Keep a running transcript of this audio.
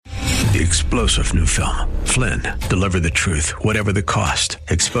The explosive new film, Flynn, deliver the truth, whatever the cost.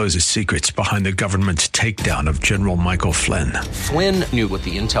 Exposes secrets behind the government's takedown of General Michael Flynn. Flynn knew what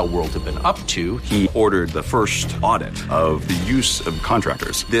the intel world had been up to. He ordered the first audit of the use of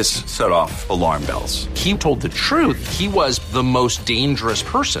contractors. This set off alarm bells. He told the truth. He was the most dangerous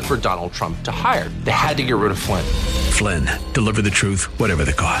person for Donald Trump to hire. They had to get rid of Flynn. Flynn, deliver the truth, whatever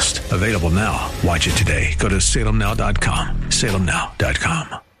the cost. Available now. Watch it today. Go to salemnow.com.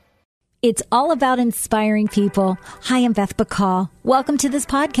 salemnow.com. It's all about inspiring people. Hi, I'm Beth Bacall. Welcome to this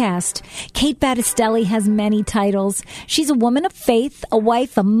podcast. Kate Battistelli has many titles. She's a woman of faith, a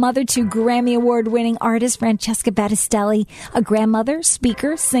wife, a mother to Grammy Award-winning artist Francesca Battistelli, a grandmother,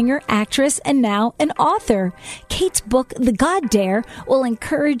 speaker, singer, actress, and now an author. Kate's book, The God Dare, will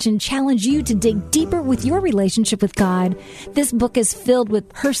encourage and challenge you to dig deeper with your relationship with God. This book is filled with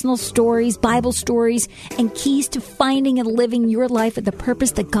personal stories, Bible stories, and keys to finding and living your life at the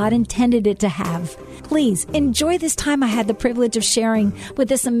purpose that God intended it to have. Please enjoy this time I had the privilege of sharing with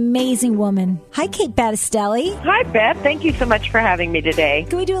this amazing woman. Hi, Kate Battistelli. Hi, Beth. Thank you so much for having me today.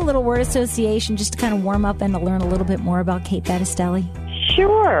 Can we do a little word association just to kind of warm up and to learn a little bit more about Kate Battistelli?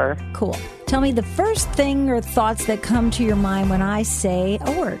 Sure. Cool. Tell me the first thing or thoughts that come to your mind when I say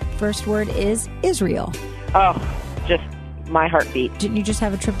a word. First word is Israel. Oh, just my heartbeat. Didn't you just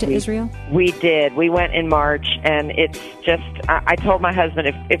have a trip to Israel? We did. We went in March, and it's just, I told my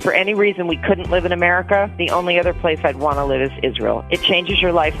husband, if for any reason we couldn't live in America, the only other place I'd want to live is Israel. It changes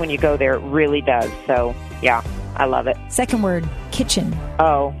your life when you go there. It really does. So, yeah, I love it. Second word, kitchen.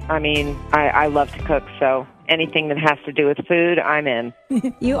 Oh, I mean, I love to cook, so anything that has to do with food, I'm in.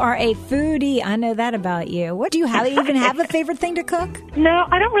 You are a foodie. I know that about you. What do you have? Even have a favorite thing to cook? No,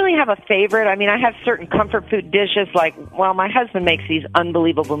 I don't really have a favorite. I mean, I have certain comfort food dishes like, well, my husband makes these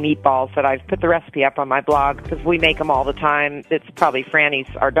unbelievable meatballs that I've put the recipe up on my blog because we make them all the time. It's probably Franny's,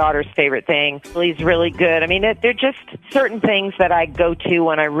 our daughter's favorite thing. He's really good. I mean, they're just certain things that I go to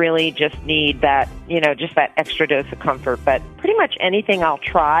when I really just need that, just that extra dose of comfort. But pretty much anything I'll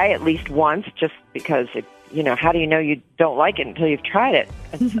try at least once just because how do you know you don't like it until you've tried it?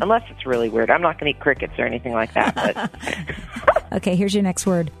 Unless it's really weird. I'm not going to eat crickets or anything like that. But Okay, here's your next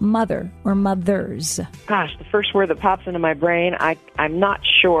word. Mother or mothers. Gosh, the first word that pops into my brain, I'm not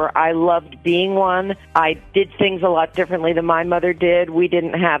sure. I loved being one. I did things a lot differently than my mother did. We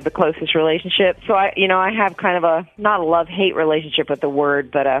didn't have the closest relationship. So I have kind of not a love-hate relationship with the word,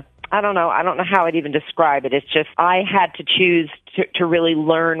 but I don't know how I'd even describe it. It's just I had to choose to really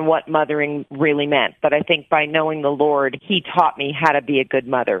learn what mothering really meant. But I think by knowing the Lord, He taught me how to be a good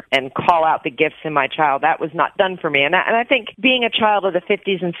mother and call out the gifts in my child. That was not done for me. And I think being a child of the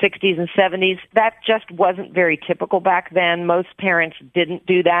 50s and 60s and 70s, that just wasn't very typical back then. Most parents didn't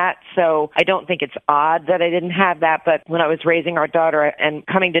do that. So I don't think it's odd that I didn't have that. But when I was raising our daughter and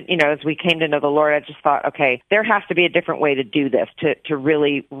coming to, as we came to know the Lord, I just thought, okay, there has to be a different way to do this, to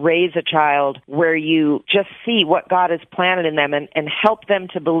really raise a child where you just see what God has planted in them and help them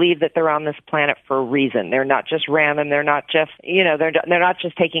to believe that they're on this planet for a reason. They're not just random. They're not just, they're not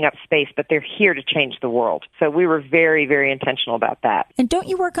just taking up space, but they're here to change the world. So we were very, very intentional about that. And don't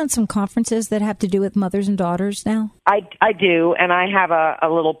you work on some conferences that have to do with mothers and daughters now? I do, and I have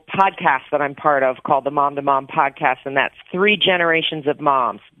a little podcast that I'm part of called the Mom to Mom podcast, and that's 3 generations of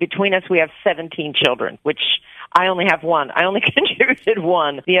moms. Between us, we have 17 children, which I only have one. I only contributed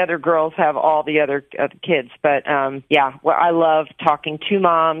one. The other girls have all the other kids. But, I love talking to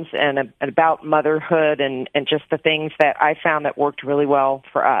moms and about motherhood and just the things that I found that worked really well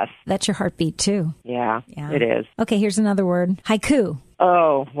for us. That's your heartbeat, too. Yeah, it is. Okay, here's another word. Haiku.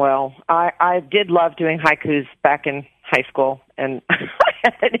 Oh, well, I did love doing haikus back in high school, and I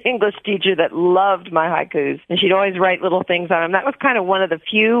had an English teacher that loved my haikus, and she'd always write little things on them. That was kind of one of the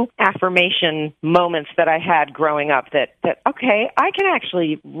few affirmation moments that I had growing up that okay, I can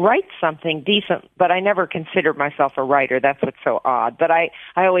actually write something decent, but I never considered myself a writer. That's what's so odd. But I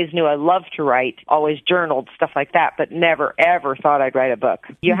always knew I loved to write, always journaled, stuff like that, but never, ever thought I'd write a book.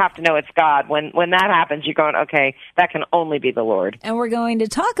 You have to know it's God. When that happens, you're going, okay, that can only be the Lord. And we're going to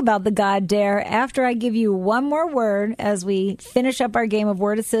talk about the God Dare after I give you one more word as we finish up our game of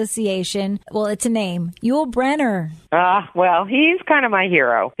word association. Well, it's a name. Yul Brenner. Well, he's kind of my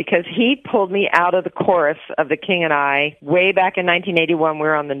hero because he pulled me out of the chorus of The King and I way back in 1981. We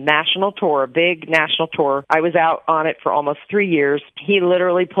were on the national tour, a big national tour. I was out on it for almost 3 years. He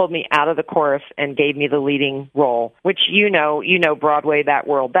literally pulled me out of the chorus and gave me the leading role, which you know Broadway, that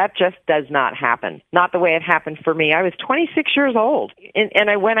world. That just does not happen. Not the way it happened for me. I was 26 years old, and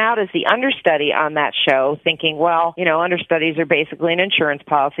I went out as the understudy on that show thinking, well, understudies are basically an insurance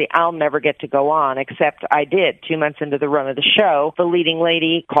policy. I'll never get to go on, except I did. 2 months into the run of the show, the leading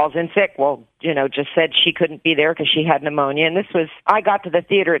lady calls in sick. Well, just said she couldn't be there because she had pneumonia. And I got to the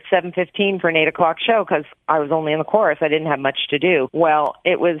theater at 7:15 for an 8 o'clock show because I was only in the chorus. I didn't have much to do. Well,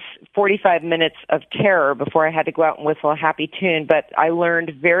 it was 45 minutes of terror before I had to go out and whistle a happy tune. But I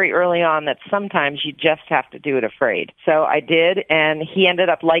learned very early on that sometimes you just have to do it afraid. So I did, and he ended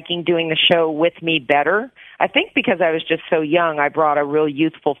up liking doing the show with me better. I think because I was just so young, I brought a real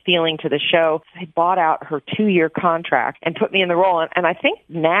youthful feeling to the show. I bought out her 2-year contract and put me in the role. And I think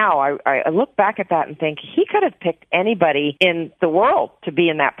now I look back at that and think he could have picked anybody in the world to be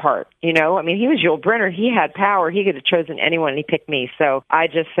in that part. He was Yul Brynner. He had power. He could have chosen anyone, and he picked me. So I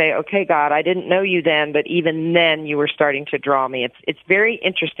just say, okay, God, I didn't know you then, but even then you were starting to draw me. It's very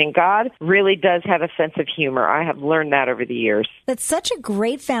interesting. God really does have a sense of humor. I have learned that over the years. That's such a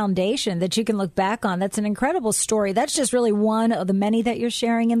great foundation that you can look back on. That's an incredible story. That's just really one of the many that you're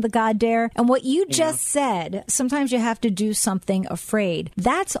sharing in the God Dare. And what you just said, sometimes you have to do something afraid.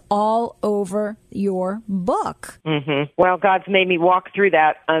 That's all over your book. Mm-hmm. Well, God's made me walk through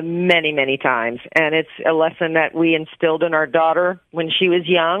that many, many times. And it's a lesson that we instilled in our daughter when she was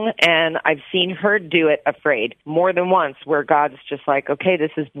young. And I've seen her do it afraid more than once, where God's just like, okay,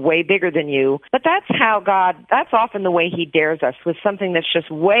 this is way bigger than you. But that's often the way he dares us, with something that's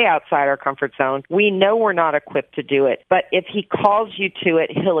just way outside our comfort zone. We know we're not equipped to do it, but if he calls you to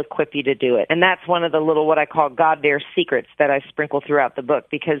it, he'll equip you to do it. And that's one of the little, what I call God Dare secrets that I sprinkle throughout the book,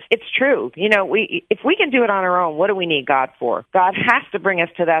 because it's true. If we can do it on our own, what do we need God for? God has to bring us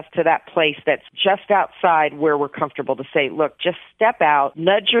to that place that's just outside where we're comfortable, to say, look, just step out,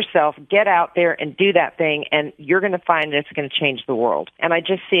 nudge yourself, get out there and do that thing, and you're going to find that it's going to change the world. And I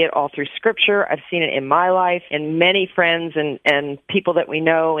just see it all through Scripture. I've seen it in my life, in many friends and people that we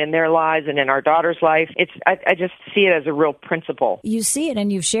know in their lives and in our daughter's life. I just see it as a real principle. You see it,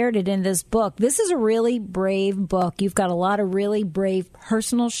 and you've shared it in this book. This is a really brave book. You've got a lot of really brave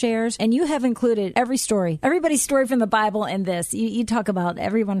personal shares, and you have included everybody's story from the Bible in this. You talk about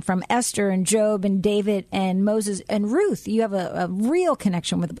everyone from Esther and Job and David and Moses and Ruth. You have a real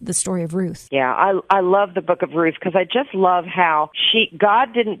connection with the story of Ruth. Yeah, I love the book of Ruth, because I just love how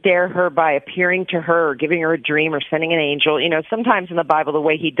God didn't dare her by appearing to her or giving her a dream or sending an angel. Sometimes in the Bible, the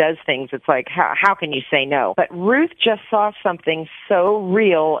way he does things, it's like, how can you say no? But Ruth just saw something so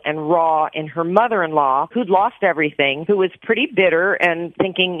real and raw in her mother-in-law, who'd lost everything, who was pretty bitter and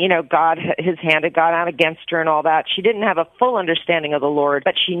thinking, God, his hand had gone out against her and all that. She didn't have a full understanding of the Lord,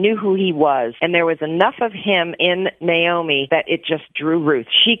 but she knew who he was. And there was enough of him in Naomi that it just drew Ruth.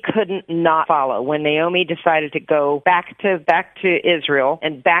 She couldn't not follow. When Naomi decided to go back to Israel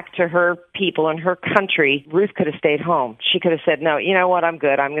and back to her people and her country, Ruth could have stayed home. She could have said, no, you know what, I'm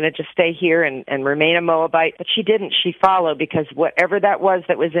good. I'm going to just stay here and remain a Moabite. But she didn't. She followed, because whatever that was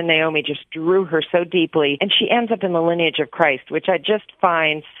in Naomi just drew her so deeply. And she ends up in the lineage of Christ, which I just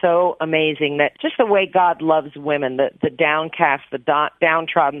find so amazing, that just the way God loves women, the downcast, the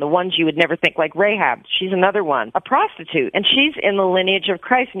downtrodden, the ones you would never think, like Rahab. She's another one, a prostitute, and she's in the lineage of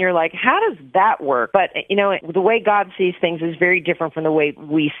Christ. And you're like, how does that work? But, the way God sees things is very different from the way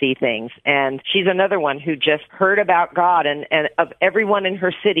we see things. And she's another one who just heard about God, and of everyone in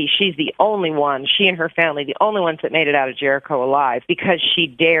her city, she's the only one, she and her family, the only ones that made it out of Jericho alive, because she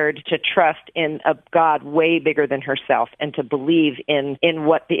dared to trust in a God way bigger than herself and to believe in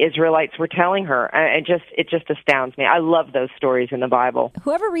what the Israelites were telling her. It just astounds me. I love those stories in the Bible.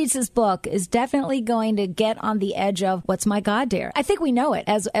 Whoever reads this book is definitely going to get on the edge of, what's my God dare? I think we know it.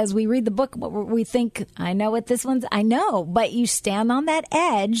 As we read the book, we think, I know what this one's, I know, but you stand on that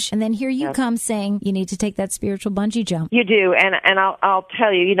edge, and then here you come saying you need to take that spiritual bungee jump. You do, and I'll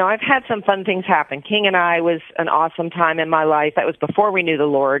tell you, I've had some fun things happen. King and I was an awesome time in my life. That was before we knew the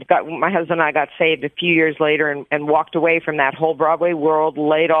Lord. My husband and I got saved a few years later and walked away from that whole Broadway world,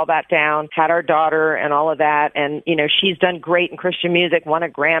 laid all that down, had our daughter and all of that. And, she's done great in Christian music, won a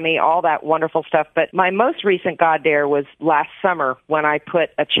Grammy, all that wonderful stuff. But my most recent God Dare was last summer, when I put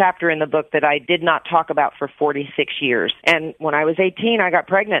a chapter in the book that I did not talk about for 46 years. And when I was 18, I got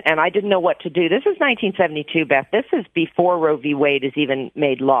pregnant, and I didn't know what to do. This is 1972, Beth. This is before Roe v. Wade is even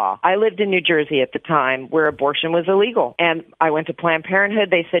made law. I lived in New Jersey at the time, where abortion was illegal. And I went to Planned Parenthood.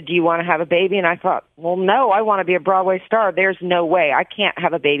 They said, do you want to have a baby? And I thought, well, no, I want to be a Broadway star. There's no way. I can't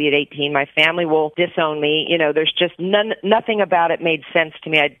have a baby at 18 My family will disown me. There's just nothing about it made sense to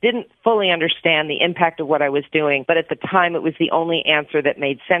me. I didn't fully understand the impact of what I was doing, but at the time it was the only answer that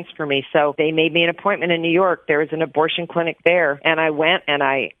made sense for me. So they made me an appointment in New York. There was an abortion clinic there, and I went and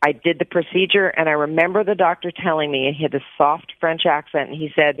I did the procedure, and I remember the doctor telling me, he had this soft French accent, and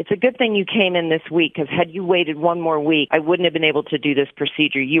he said, "It's a good thing you came in this week, because had you waited one more week, I wouldn't have been able to do this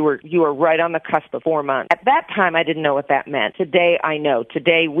procedure. You were right on the cusp of 4 months." At that time, I didn't know what that meant. Today, I know.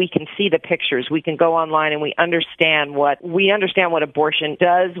 Today, we can see the pictures. We can go online and we understand what abortion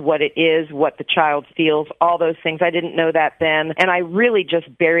does, what it is, what the child feels, all those things. I didn't know that then, and I really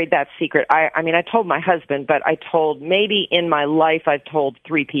just buried that secret. I told my husband, but maybe in my life, I've told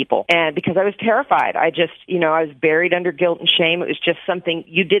 3 people, and because I was terrified. I was buried under guilt and shame. It was just something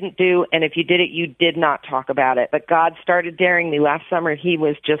you didn't do, and if you did it, you did not talk about it. But God started daring me last summer. He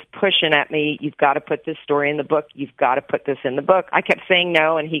was just pushing at me, "You've got to put this story in the book. You've got to put this in the book." I kept saying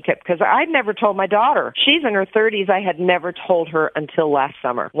no, and he kept, because I'd never told my daughter. She's in her 30s. I had never told her until last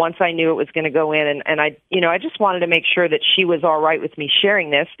summer. Once I knew it was going to go in, and I just wanted to make sure that she was all right with me sharing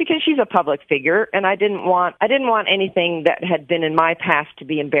this, because she's a public figure, and I didn't want anything that had been in my past to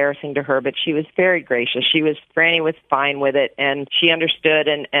be embarrassing to her. But she was very gracious. Franny was fine with it, and she understood,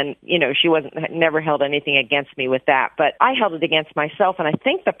 and she never held anything against me with that. But I held it against myself, and I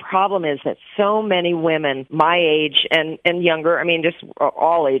think the problem is that so many women my age and younger, just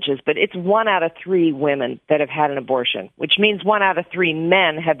all ages, but it's 1 out of 3 women that have had an abortion, which means 1 out of 3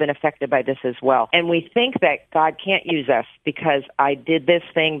 men have been affected by this as well. And we think that God can't use us because I did this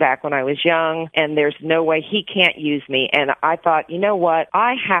thing back when I was young, and there's no way he can't use me. And I thought, you know what?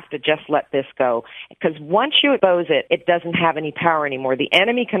 I have to just let this go, because once you expose it, it doesn't have any power anymore. The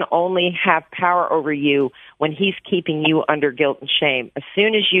enemy can only have power over you when he's keeping you under guilt and shame. As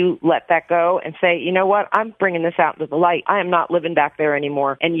soon as you let that go and say, you know what, I'm bringing this out into the light, I am not living back there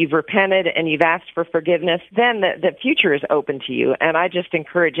anymore, and you've repented and you've asked for forgiveness, then the future is open to you. And I just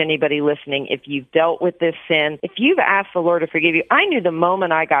encourage anybody listening, if you've dealt with this sin, if you've asked the Lord to forgive you, I knew the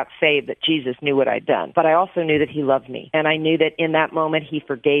moment I got saved that Jesus knew what I'd done, but I also knew that he loved me, and I knew that in that moment he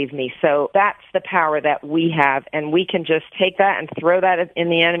forgave me. So that's the power that we have, and we can just take that and throw that in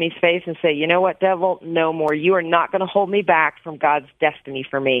the enemy's face and say, you know what, devil, no more. You are not going to hold me back from God's destiny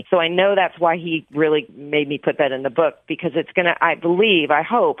for me. So I know that's why he really made me put that in the book, because it's going to, I believe, I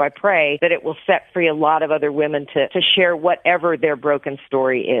hope, I pray that it will set free a lot of other women to share whatever their broken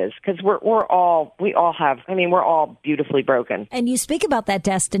story is, because we're all beautifully broken. And you speak about that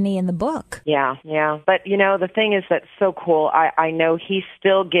destiny in the book. Yeah. But, the thing is that's so cool. I know he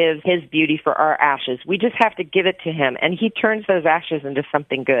still gives his beauty for our ashes. We just have to give it to him, and he turns those ashes into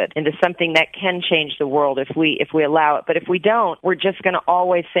something good, into something that can change the world if we allow it. But if we don't, we're just going to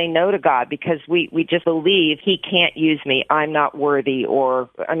always say no to God, because we just believe he can't use me. I'm not worthy,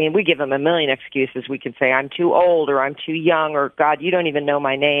 we give him a million excuses. We can say I'm too old, or I'm too young, or God, you don't even know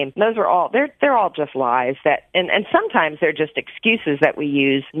my name. And those are all, they're all just lies and sometimes they're just excuses that we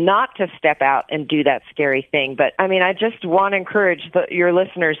use not to step out and do that scary thing. But I just want to encourage your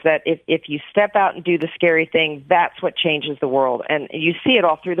listeners that if you step out and do the scary thing, that's what changes the world. And you see it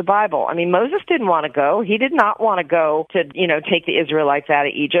all through the Bible. Moses didn't want to go. He did not want to go to, take the Israelites out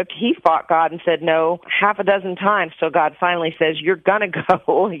of Egypt. He fought God and said no half a dozen times till God finally says, you're going to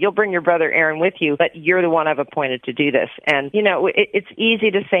go. You'll bring your brother Aaron with you, but you're the one I've appointed to do this. And, it's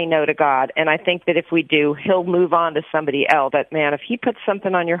easy to say no to God. And I think that if we do, he'll move on to somebody else. But man, if he puts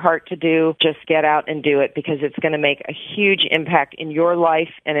something on your heart to do, just get out and do it, because it's going to make a huge impact in your life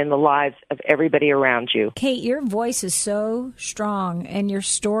and in the lives of everybody around you. Kate, your voice is so strong, and your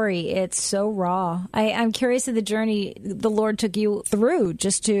story, it's so raw. I'm curious of the journey the Lord took you through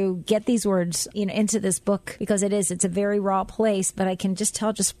just to get these words, into this book, because it's a very raw place. But I can just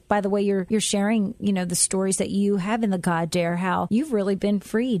tell, just by the way you're sharing, the stories that you have in the God Dare, how you've really been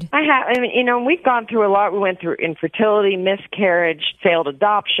freed. I have. We've gone through a lot. We went through infertility, miscarriage, failed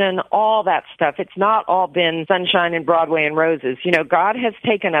adoption, all that stuff. It's not all been sunshine and Broadway and roses. God has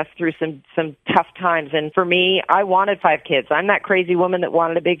taken us through some tough times. And for me, I wanted 5 kids. I'm that crazy woman that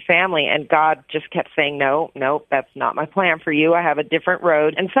wanted a big family, and God just kept saying, no, that's not my plan for you. I have a different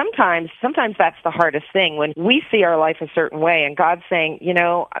road. And sometimes that's the hardest thing, when we see our life a certain way, and God's saying,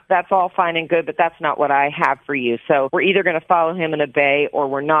 that's all fine and good, but that's not what I have for you. So we're either going to follow him and obey, or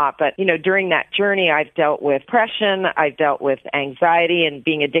we're not. But, during that journey, I've dealt with depression, I've dealt with anxiety and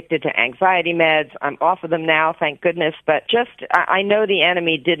being addicted to anxiety meds. I'm off of them now, thank goodness. But I know the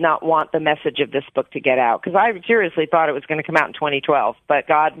enemy did not want the message of this book to get out, because I seriously thought it was going to come out in 2012. But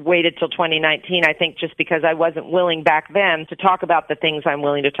God waited till 2019, I think, just because I wasn't willing back then to talk about the things I'm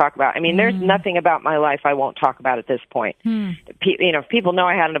willing to talk about. There's nothing about my life I won't talk about at this point. People people know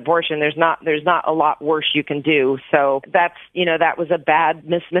I had an abortion, there's not a lot worse you can do. So that's, that was a bad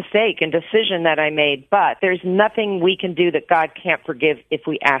mistake and decision that I made. But there's nothing we can do that God can't forgive if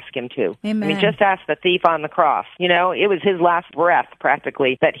we ask him to. Amen. I mean, just ask the thief on the cross. It was his last breath,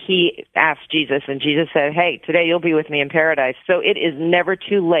 practically, that he asked Jesus, and Jesus said, hey, today you'll be with me in paradise. So it is never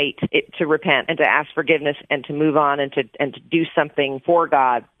too late to repent and to ask forgiveness and to move on and to do something for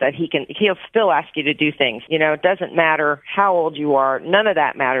God, that he'll still ask you to do things. It doesn't matter how old you are. None of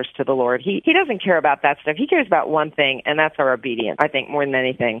that matters to the Lord. He doesn't care about that stuff. He cares about one thing, and that's our obedience, I think, more than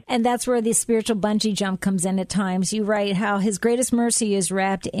anything. And that's where the spiritual bungee jump comes in at times. You write how his greatest mercy is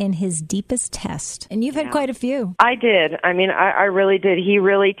wrapped in his deepest test. And you've had quite a few. I did. I mean, I really did. He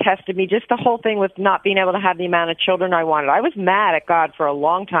really tested me. Just the whole thing with not being able to have the amount of children I wanted. I was mad at God for a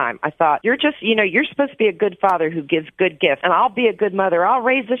long time. I thought, you're supposed to be a good father who gives good gifts, and I'll be a good mother. I'll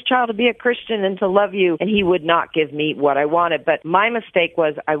raise this child to be a Christian and to love you. And he would not give me what I wanted. But my mistake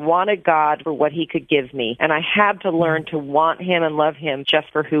was I wanted God for what he could give me. And I had to learn to want him and love him just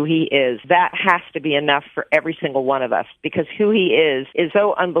for who he is. That has to be enough for every single one of us, because who he is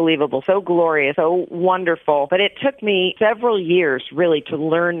so unbelievable, so glorious, so wonderful. But it took me several years, really, to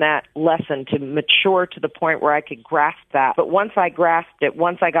learn that lesson, to mature to the point where I could grasp that. But once I grasped it,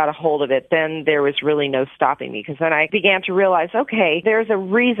 once I got a hold of it, then there was really no stopping me, because then I began to realize, okay, there's a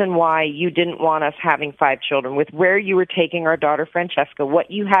reason why you didn't want us having 5 children, with where you were taking our daughter Francesca,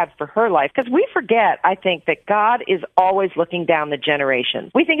 what you had for her life. Because we forget, I think, that God is always looking down the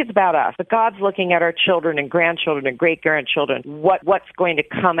generations. We think it's about us, but God's looking at our children and grandchildren and great-grandchildren, what's going to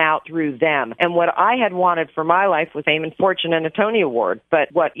come out through them. And what I had wanted for my life was fame and fortune and a Tony Award. But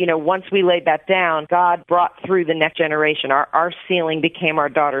once we laid that down, God brought through the next generation. Our ceiling became our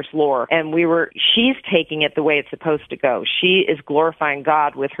daughter's lore. And she's taking it the way it's supposed to go. She is glorifying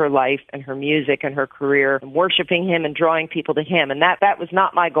God with her life and her music and her career, and worshiping him and drawing people to him. And that was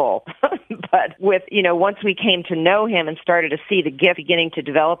not my goal. But once we came to know him and started to see the gift beginning to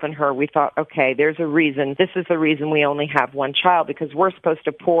develop in her, we thought, okay, there's a reason. This is the reason we only have one child, because we're supposed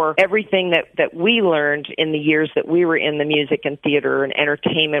to pour everything that we learned in the years that we were in the music and theater and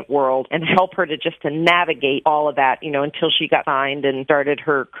entertainment world, and help her to navigate all of that, until she got signed and started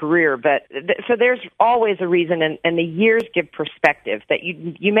her career. But so there's always a reason, and the years give perspective that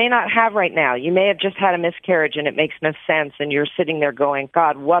you may not have right now. You may have just had a miscarriage and it makes no sense, and you're sitting there going,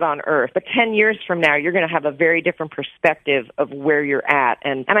 God, what on earth? But 10 years from now, you're going to have a very different perspective of where you're at.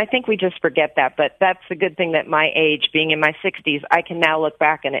 And I think we just forget that. But that's the good thing, that my age, being in my 60s, I can now look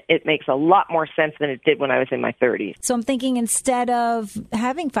back and it makes a lot more sense than it did when I was in my 30s. So I'm thinking, instead of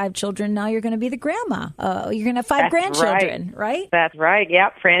having 5 children, now you're going to be the grandma. You're going to have 5 grandchildren, right? That's right.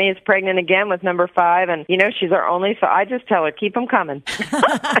 Yep. Franny is pregnant again with number 5. And, she's our only, so I just tell her, keep them coming.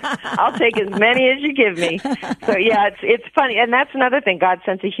 I'll take as many as you give me. So, yeah, it's funny. And that's another thing, God's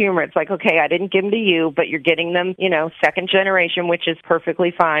sense of humor. It's like, okay, I didn't give them to you, but you're getting them, second generation, which is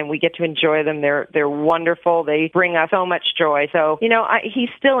perfectly fine. We get to enjoy them. They're wonderful. They bring us so much joy. So, he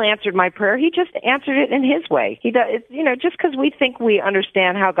still answered my prayer. He just answered it in his way. He does, just because we think we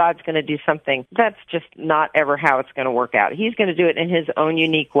understand how God's going to do something, that's just not ever how it's going to work out. He's going to do it in his own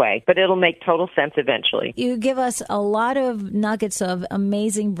unique way, but it'll make total sense eventually. You give us a lot of nuggets of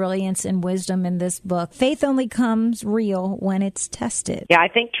amazing brilliance and wisdom in this book. Faith only comes real when it's tested. Yeah, I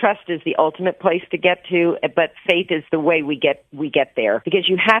think trust is the ultimate place to get to, but faith is the way we get there, because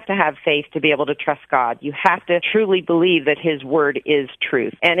you have to have faith to be able to trust God. You have to truly believe that his word is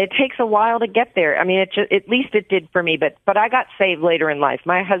truth. And it takes a while to get there. I mean, at least it did for me, but I got saved later in life.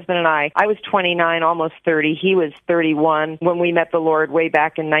 My husband and I was 29, almost 30. He was 31 when we met the Lord way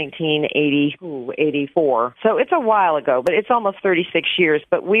back in 1984. So it's a while ago, but it's almost 36 years.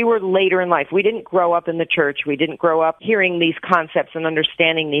 But we were later in life. We didn't grow up in the church. We didn't grow up hearing these concepts and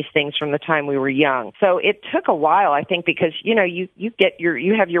understanding these things from the time we were young. So it took a while, I think, because, you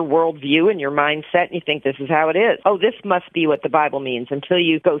have your worldview and your mindset, and you think this is how it is. Oh, this must be what the Bible means, until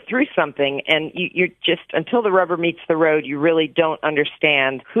you go through something, and you're just, until the rubber meets the road, you really don't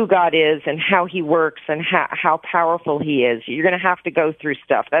understand who God is and how he works and how powerful he is. You're going to have to go through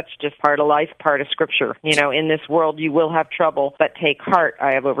stuff. That's just part of life, part of Scripture. In this world you will have trouble, but take heart,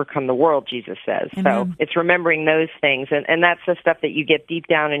 I have overcome the world, Jesus says. Amen. So it's remembering those things, and that's the stuff that you get deep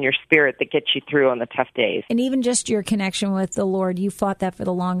down in your spirit spirit that gets you through on the tough days. And even just your connection with the Lord, you fought that for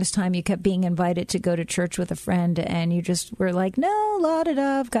the longest time. You kept being invited to go to church with a friend, and you just were like, no,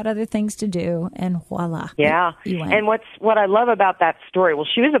 la-da-da, I've got other things to do, and voila. Yeah. You went. And what I love about that story, well,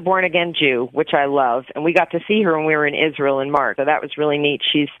 she was a born-again Jew, which I love, and we got to see her when we were in Israel in March, so that was really neat.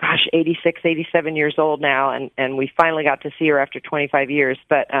 She's, 86, 87 years old now, and we finally got to see her after 25 years.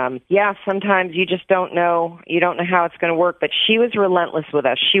 But, sometimes you just don't know. You don't know how it's going to work, but she was relentless with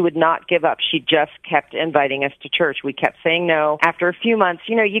us. She would not give up. She just kept inviting us to church. We kept saying no. After a few months,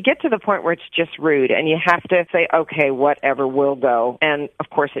 you get to the point where it's just rude, and you have to say, okay, whatever, we'll go. And, of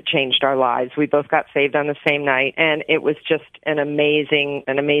course, it changed our lives. We both got saved on the same night, and it was just an amazing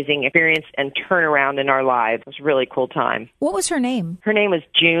experience and turnaround in our lives. It was a really cool time. What was her name? Her name was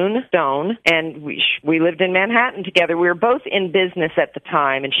June Stone, and we lived in Manhattan together. We were both in business at the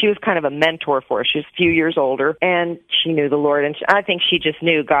time, and she was kind of a mentor for us. She was a few years older, and she knew the Lord, and I think she just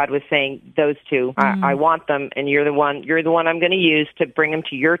knew God was saying, those two, I want them, and you're the one I'm going to use to bring them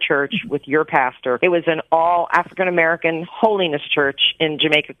to your church with your pastor. It was an all African-American holiness church in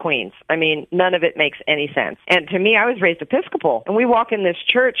Jamaica, Queens. I mean, none of it makes any sense. And to me, I was raised Episcopal, and we walk in this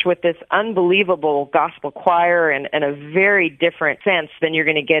church with this unbelievable gospel choir and a very different sense than you're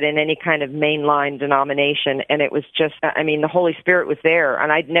going to get in any kind of mainline denomination. And it was just, the Holy Spirit was there,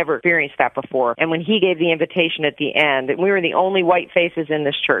 and I'd never experienced that before. And when he gave the invitation at the end, and we were the only white faces in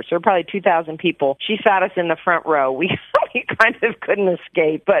this church, there were probably 2,000 people. She sat us in the front row. We kind of couldn't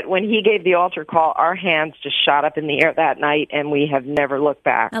escape. But when he gave the altar call, our hands just shot up in the air that night, and we have never looked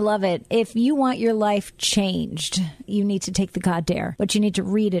back. I love it. If you want your life changed, you need to take the God Dare, but you need to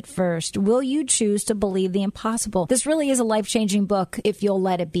read it first. Will you choose to believe the impossible? This really is a life-changing book if you'll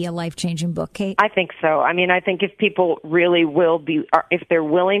let it be a life-changing book, Kate. I think so. I think if people really if they're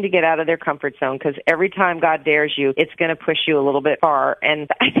willing to get out of their comfort zone, because every time God dares you, it's going to push you a little bit far. And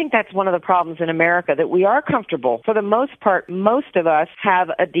I think that's one of the problems in America, that we are comfortable. For the most part, most of us have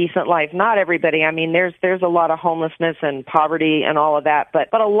a decent life. Not everybody. There's a lot of homelessness and poverty and all of that, but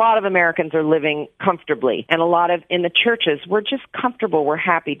a lot of Americans are living comfortably. And in the churches, we're just comfortable. We're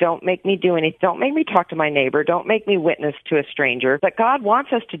happy. Don't make me do anything. Don't make me talk to my neighbor. Don't make me witness to a stranger. But God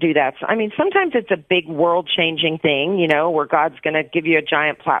wants us to do that. So, sometimes it's a big world-changing thing, where God's going to give you a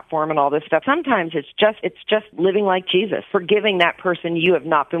giant platform and all this stuff. Sometimes it's just living like Jesus, forgiving that person you have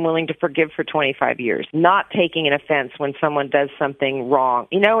not been willing to forgive for 25 years, not taking an offense when someone does something wrong.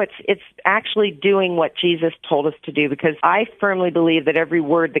 It's actually doing what Jesus told us to do, because I firmly believe that every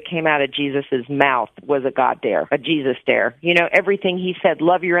word that came out of Jesus' mouth was a God dare, a Jesus dare. Everything he said,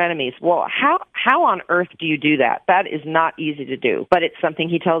 love your enemies. Well, how on earth do you do that? That is not easy to do, but it's something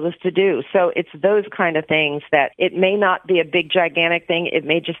he tells us to do. So it's those kind of things that it may not be a big, gigantic thing. It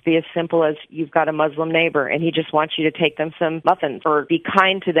may just be as simple as you've got a Muslim neighbor and he just wants you to take them some muffins or be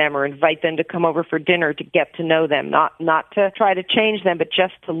kind to them or invite them to come over for dinner to get to know them, not to try to change them, but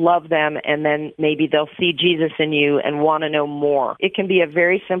just to love them, and then maybe they'll see Jesus in you and want to know more. It can be a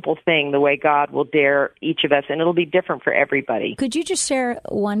very simple thing, the way God will dare each of us, and it'll be different for everybody. Could you just share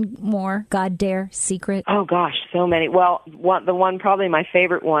one more God dare secret? Oh, gosh, so many. Well, probably my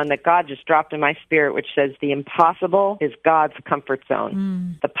favorite one that God just dropped in my spirit, which says the impossible is God's comfort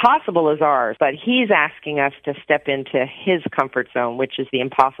zone. The possible is ours, but he's asking us to step into his comfort zone, which is the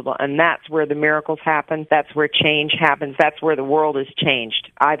impossible, and that's where the miracles happen. That's where change happens. That's where the world is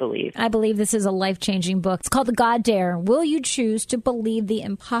changed, I believe. I believe this is a life-changing book. It's called The God Dare. Will you choose to believe the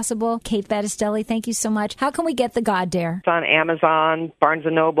impossible? Kate Battistelli, thank you so much. How can we get The God Dare? It's on Amazon, Barnes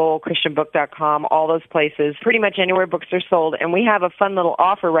 & Noble, ChristianBook.com, all those places, pretty much anywhere books are sold. And we have a fun little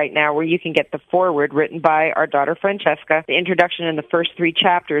offer right now where you can get the foreword written by our daughter Francesca, the introduction in the first 3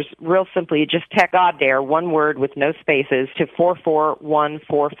 chapters. Real simply, you just text God Dare, one word with no spaces, to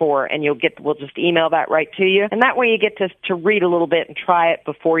 44144, and we'll just email that right to you. And that way you get to read a little bit and try it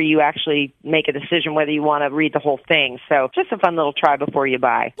before you actually make a decision whether you want to read the whole thing. So just a fun little try before you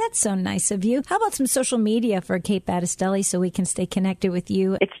buy. That's so nice of you. How about some social media for Kate Battistelli so we can stay connected with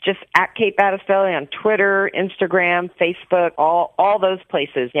you? It's just at Kate Battistelli on Twitter, Instagram, Facebook, all those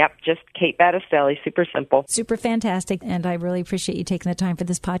places. Yep, just Kate Battistelli. Super simple. Super fantastic. And I really appreciate you taking the time for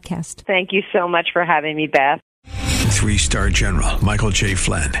this podcast. Thank you so much for having me, Beth. 3-star General Michael J.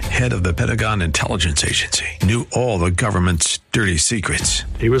 Flynn, head of the Pentagon Intelligence Agency, knew all the government's dirty secrets.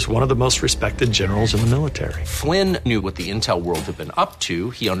 He was one of the most respected generals in the military. Flynn knew what the intel world had been up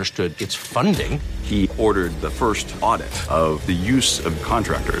to. He understood its funding. He ordered the first audit of the use of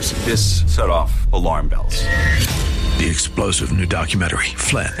contractors. This set off alarm bells. The explosive new documentary,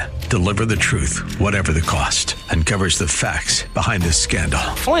 Flynn, Deliver the Truth, Whatever the Cost, uncovers the facts behind this scandal.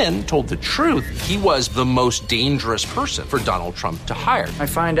 Flynn told the truth. He was the most dangerous person for Donald Trump to hire. I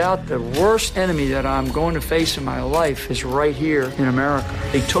find out the worst enemy that I'm going to face in my life is right here in America.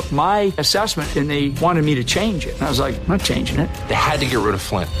 They took my assessment and they wanted me to change it. And I was like, I'm not changing it. They had to get rid of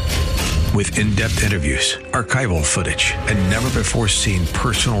Flynn. With in-depth interviews, archival footage, and never-before-seen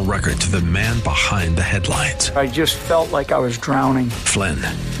personal records of the man behind the headlines. I just felt like I was drowning. Flynn,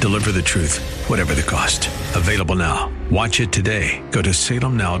 Deliver the Truth, Whatever the Cost. Available now. Watch it today. Go to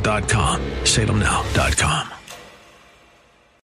salemnow.com. salemnow.com.